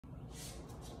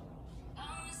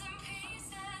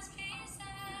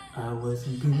I was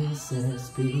in pieces,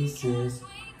 pieces.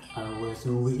 I was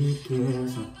the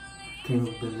weakest.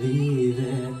 Can't believe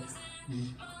it.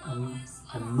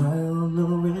 I'm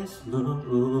always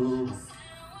low.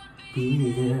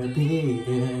 Be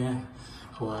there.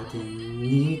 Oh, I didn't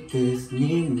need this.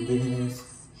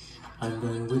 I'm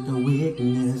done with the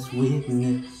weakness.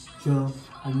 Yo,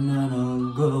 I'm not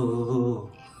on go.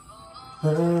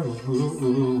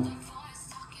 Oh,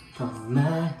 from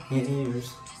my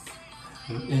hairs.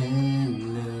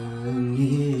 In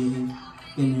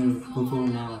the before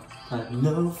now, got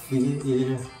no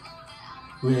fear,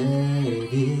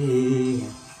 ready.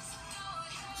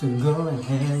 So go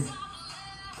ahead,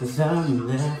 cause I'm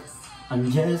left,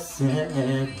 I'm just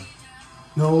sad.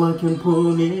 No one can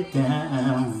pull me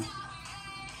down,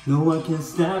 no one can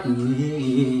stop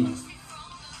me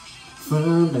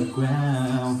from the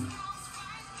ground.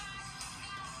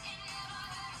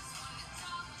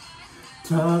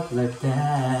 Talk like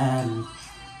that,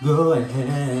 go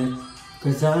ahead,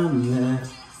 cause I'm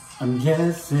left, I'm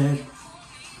just sick.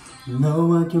 No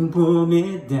one can pull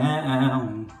me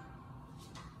down.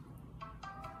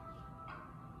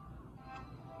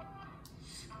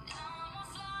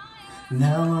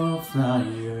 Now I'm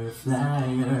flyer,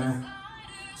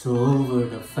 so over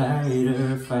the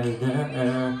fighter.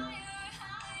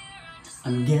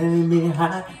 I'm getting me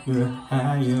higher.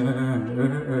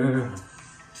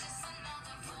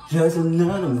 Just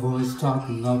another voice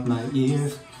talking off my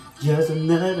ears. Just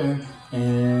another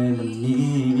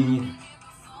enemy.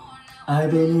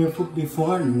 I've been here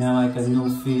before, now I got no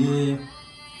fear.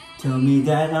 Tell me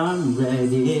that I'm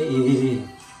ready.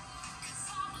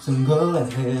 So go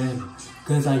ahead,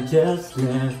 cause I just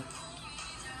left.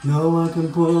 No one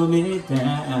can pull me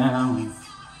down.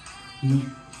 No.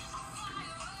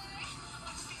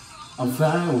 I'll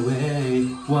fly away,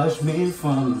 watch me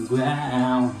from the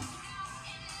ground.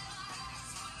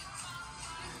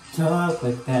 Talk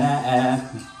like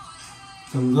that,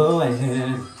 so go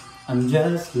ahead. I'm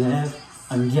just left,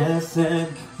 I'm just sad.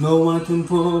 No one can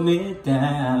pull me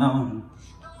down.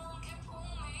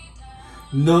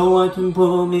 No one can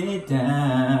pull me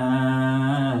down.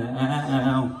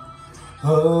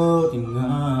 Holding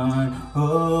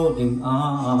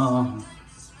on.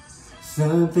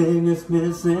 Something is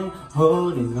missing,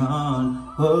 holding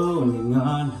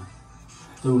on.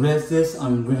 The rest is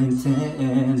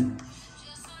unwritten.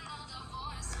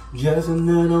 Just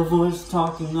another voice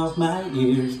talking off my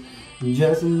ears.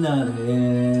 Just another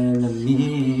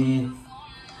enemy.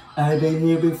 I've been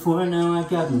here before, now I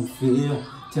got no fear.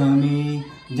 Tell me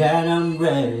that I'm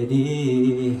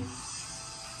ready.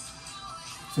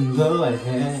 So go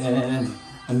ahead.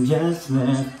 I'm just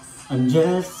left, I'm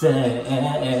just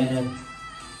sad.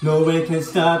 No one can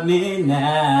stop me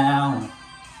now.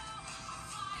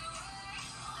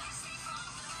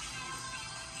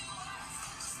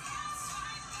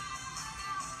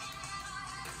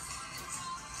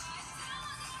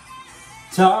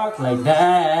 Talk like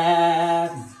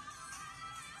that.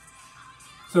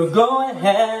 So go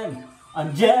ahead,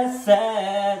 I'm just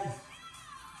sad.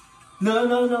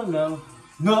 No.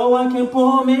 No one can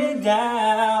pull me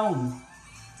down.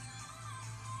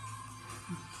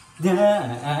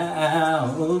 Down.